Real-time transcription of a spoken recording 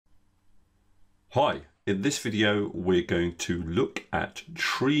Hi, in this video we're going to look at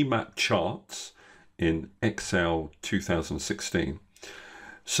Treemap charts in Excel 2016.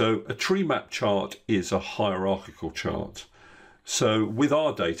 So a Treemap chart is a hierarchical chart. So with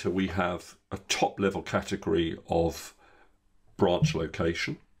our data we have a top level category of branch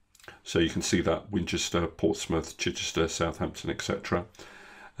location. So you can see that Winchester, Portsmouth, Chichester, Southampton, etc.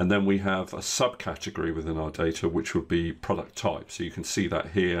 And then we have a subcategory within our data which would be product type. So you can see that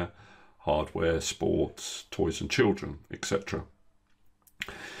here. Hardware, sports, toys and children, etc.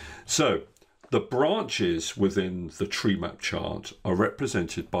 So the branches within the Treemap chart are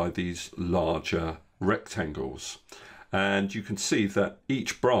represented by these larger rectangles, and you can see that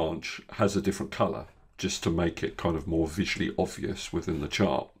each branch has a different color just to make it kind of more visually obvious within the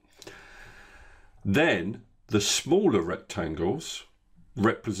chart. Then the smaller rectangles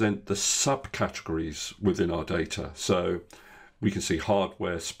represent the subcategories within our data. So we can see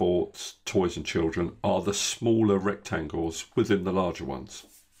hardware, sports, toys and children are the smaller rectangles within the larger ones.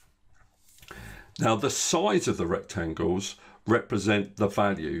 Now the size of the rectangles represent the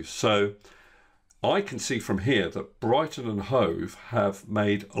values. So I can see from here that Brighton and Hove have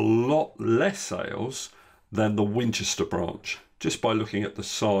made a lot less sales than the Winchester branch, just by looking at the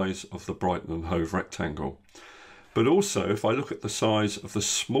size of the Brighton and Hove rectangle. But also if I look at the size of the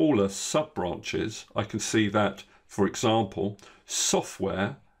smaller sub-branches, I can see that, for example,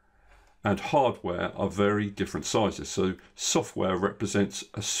 software and hardware are very different sizes. So software represents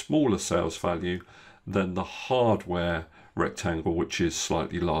a smaller sales value than the hardware rectangle, which is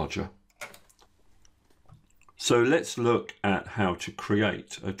slightly larger. So let's look at how to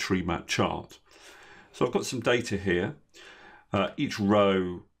create a Treemap chart. So I've got some data here. Each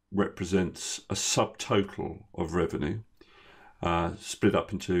row represents a subtotal of revenue, split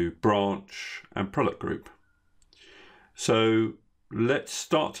up into branch and product group. So let's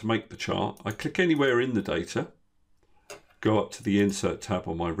start to make the chart. I click anywhere in the data, go up to the Insert tab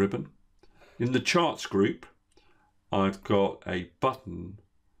on my ribbon. In the Charts group, I've got a button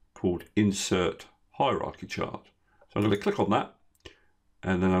called Insert Hierarchy Chart. So I'm going to click on that,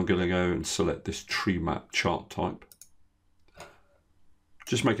 and then I'm going to go and select this Treemap chart type.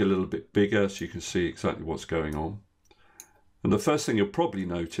 Just make it a little bit bigger so you can see exactly what's going on. And the first thing you'll probably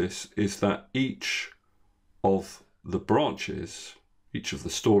notice is that each of the branches, each of the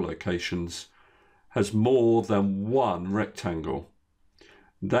store locations, has more than one rectangle.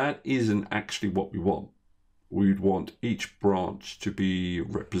 That isn't actually what we want. We'd want each branch to be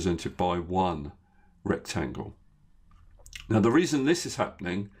represented by one rectangle. Now the reason this is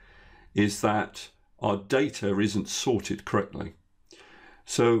happening is that our data isn't sorted correctly.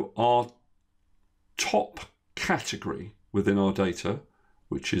 So our top category within our data,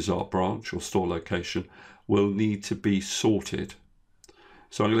 which is our branch or store location, will need to be sorted.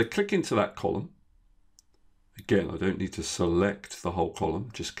 So I'm going to click into that column. Again, I don't need to select the whole column,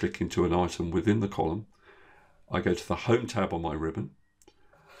 just click into an item within the column. I go to the Home tab on my ribbon.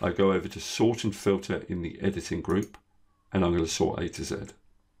 I go over to Sort and Filter in the Editing group, and I'm going to sort A to Z.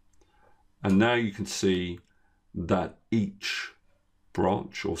 And now you can see that each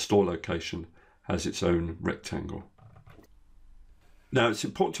branch or store location has its own rectangle. Now it's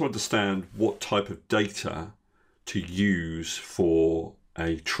important to understand what type of data to use for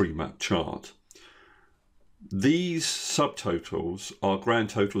a Treemap chart. These subtotals are grand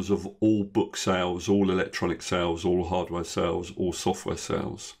totals of all book sales, all electronic sales, all hardware sales, all software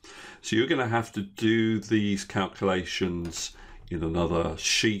sales. So you're going to have to do these calculations in another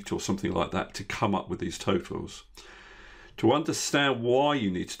sheet or something like that to come up with these totals. To understand why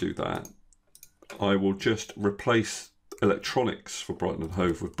you need to do that, I will just replace electronics for Brighton and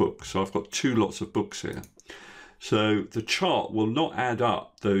Hove with books. So I've got two lots of books here. So the chart will not add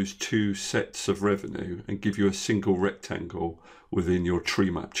up those two sets of revenue and give you a single rectangle within your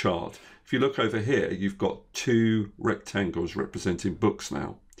Treemap chart. If you look over here, you've got two rectangles representing books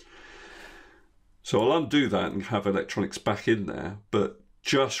now. So I'll undo that and have electronics back in there, but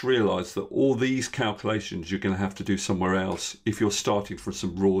just realize that all these calculations you're going to have to do somewhere else if you're starting from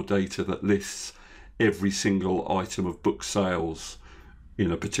some raw data that lists every single item of book sales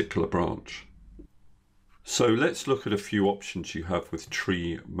in a particular branch. So let's look at a few options you have with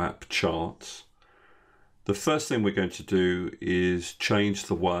Treemap charts. The first thing we're going to do is change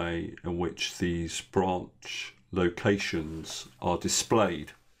the way in which these branch locations are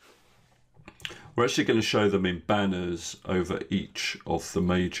displayed. We're actually going to show them in banners over each of the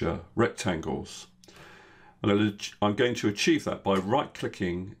major rectangles. I'm going to achieve that by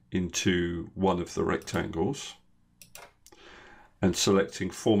right-clicking into one of the rectangles and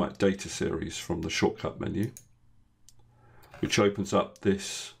selecting Format Data Series from the shortcut menu, which opens up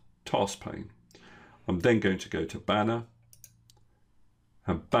this task pane. I'm then going to go to banner,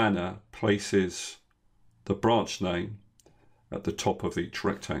 and banner places the branch name at the top of each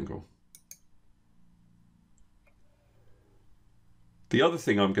rectangle. The other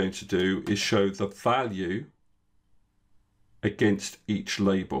thing I'm going to do is show the value against each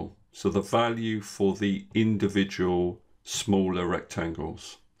label. So the value for the individual smaller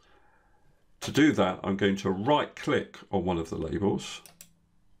rectangles. To do that, I'm going to right click on one of the labels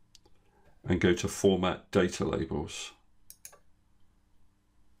and go to Format Data Labels.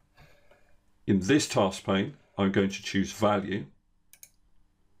 In this task pane, I'm going to choose Value,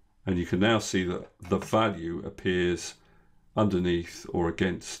 and you can now see that the value appears underneath or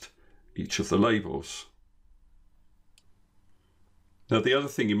against each of the labels. Now, the other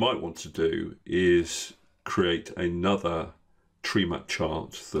thing you might want to do is create another Treemap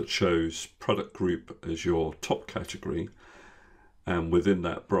chart that shows product group as your top category and within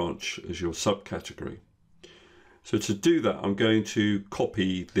that branch as your subcategory. So to do that, I'm going to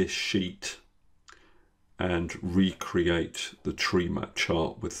copy this sheet and recreate the Treemap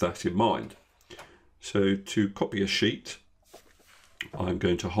chart with that in mind. So to copy a sheet, I'm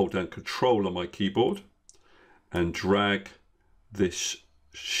going to hold down Control on my keyboard and drag this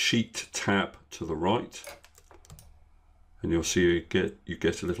sheet tab to the right, and you'll see you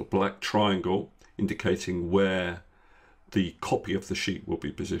get a little black triangle indicating where the copy of the sheet will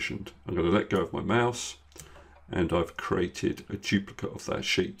be positioned. I'm going to let go of my mouse, and I've created a duplicate of that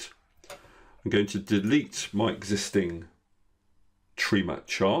sheet. I'm going to delete my existing Treemap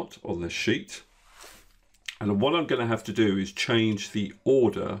chart on this sheet. And what I'm going to have to do is change the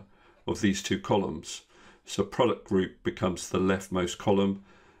order of these two columns. So product group becomes the leftmost column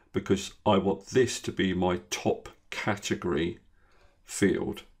because I want this to be my top category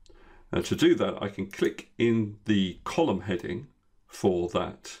field. Now to do that, I can click in the column heading for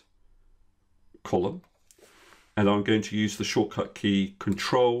that column, and I'm going to use the shortcut key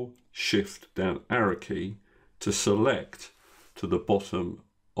Control Shift down arrow key to select to the bottom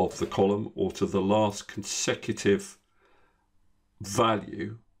of the column or to the last consecutive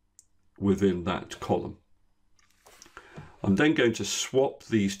value within that column. I'm then going to swap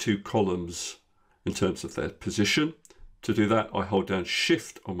these two columns in terms of their position. To do that, I hold down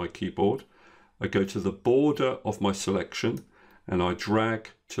Shift on my keyboard. I go to the border of my selection and I drag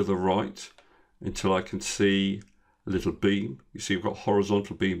to the right until I can see a little beam. You see I've got a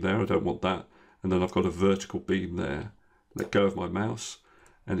horizontal beam there, I don't want that. And then I've got a vertical beam there. Let go of my mouse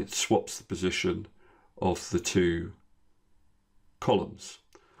and it swaps the position of the two columns.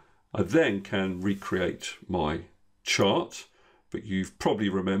 I then can recreate my chart, but you've probably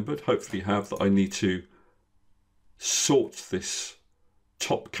remembered, hopefully you have, that I need to sort this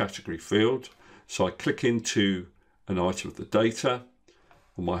top category field. So I click into an item of the data.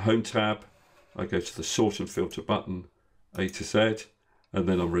 On my home tab, I go to the sort and filter button, A to Z, and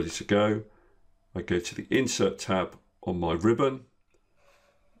then I'm ready to go. I go to the insert tab on my ribbon.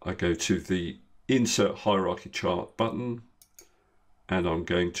 I go to the insert hierarchy chart button, and I'm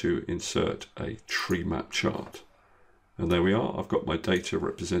going to insert a Treemap chart. And there we are, I've got my data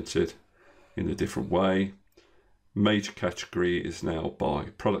represented in a different way. Major category is now by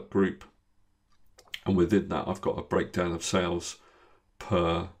product group, and within that I've got a breakdown of sales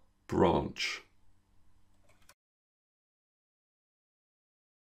per branch.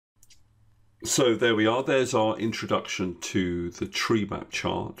 So there we are, there's our introduction to the Treemap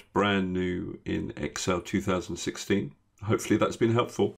chart, brand new in Excel 2016. Hopefully that's been helpful.